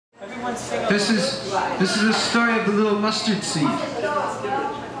This is the story of the little mustard seed.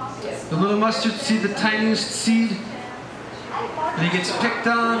 The little mustard seed, the tiniest seed, and he gets picked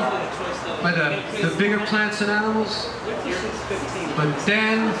on by the bigger plants and animals. But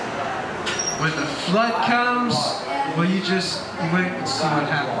then, when the flood comes, well, you wait and see what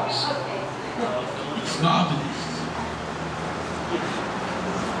happens. It's marvelous.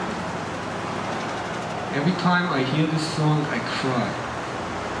 Every time I hear this song, I cry.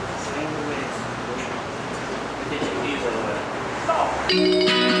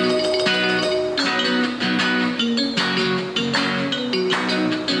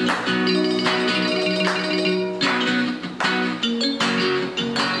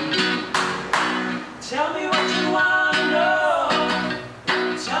 Tell me what you want to know.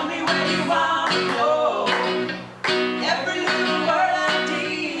 Tell me where you want to go. Every little word I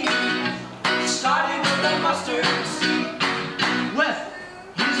need, starting with the mustard seed. Well,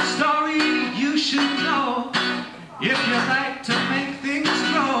 here's a story you should know. If you like to make things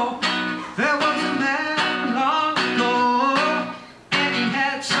grow, there was a man long ago, and he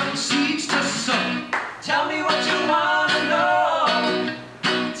had some seeds to sow. Tell me what you want to know.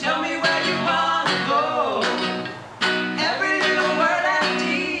 Tell me where you want to go. Every little word I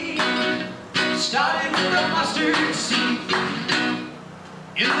need, starting with the mustard seed.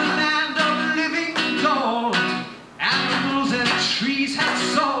 In the land of living gold, animals and trees had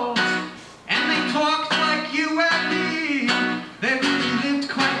souls, and they talked like you and me. They really lived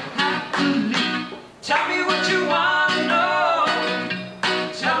quite happily. Tell me what you want to know.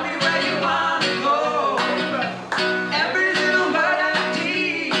 Tell me where you want to go. Every little word I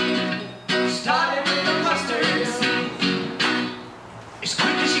need, starting with the mustard seed. As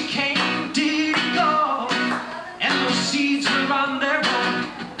quick as you came, did it go, and those seeds were on their own.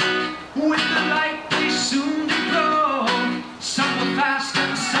 With the light, they soon did grow. Some were fast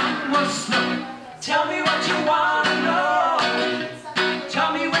and some were slow. Tell me what you want to know.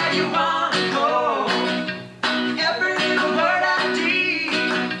 Tell me where you want to go. Every little word I need,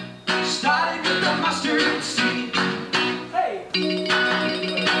 starting with the mustard seed. Hey!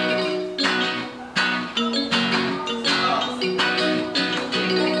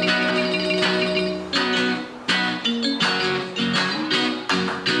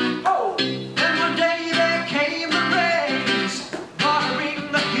 Oh! Then one day there came the rains,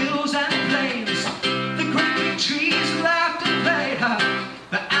 watering the hills and plains. The great big trees laughed and played.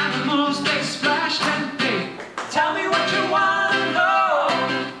 The animals, they splashed and played. Tell me what you want to know.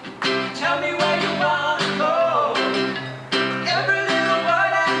 Tell me where you want to go. Every little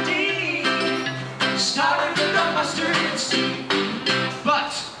word I need, starting with the mustard seed.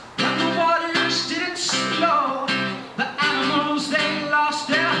 But when the waters didn't slow, the animals, they lost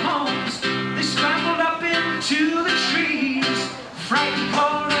their homes. They scrambled up into the trees, frightened,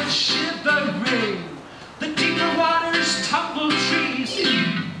 cold, and shivering. The deeper waters tumbled trees,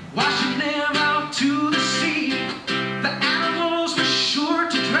 washing them out to the sea. The animals were sure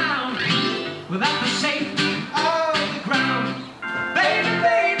to drown without the safety of the ground. Baby,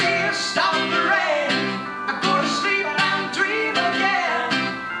 baby, stop the rain. I go to sleep and dream again.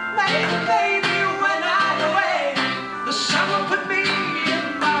 Baby, baby, when I'm away, the sun will put me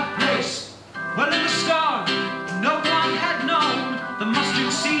in my place. Well, in the storm, no one had known the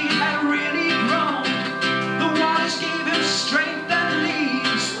mustard seed had really grown. The waters gave him strength and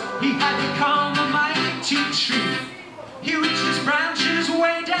leaves. He had become a mighty tree. He reached his branches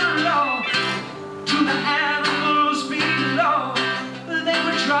way down low to the animals below. They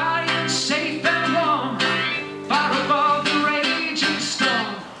were dry and safe and warm, far above the raging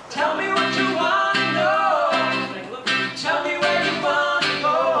storm. Tell me what you want to know. Tell me where you want to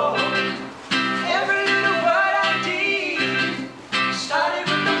go. Every little word I need, starting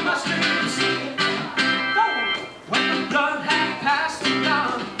with the mustard seed. When the flood had passed and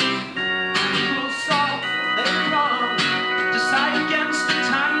gone, people saw they were wrong to side against the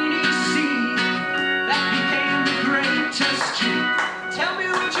tiny seed that became the greatest tree. Tell me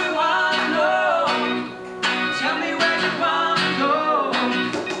what you want to know. Tell me where you want to go.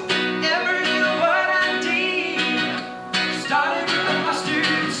 Every little word I need, starting with the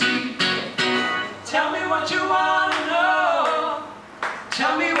mustard seed. Tell me what you want to know.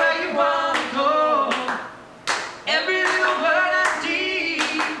 Tell me where you want to go. Every little word I need,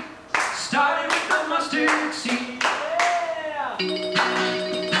 starting with the mustard seed.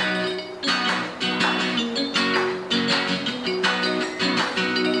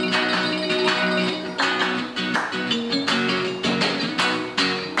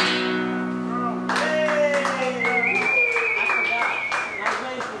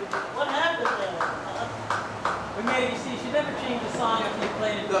 What happened there? We made it, you see, she never changed the song after you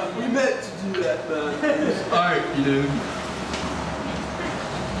played it. We made that, man. It's art, you know.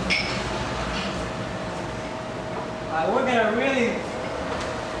 We're gonna really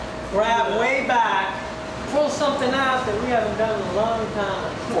grab way back, pull something out that we haven't done in a long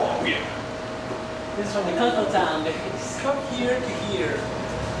time. Oh, yeah. This is from the Cocoa Town days. From here to here.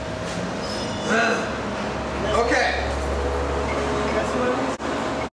 Okay.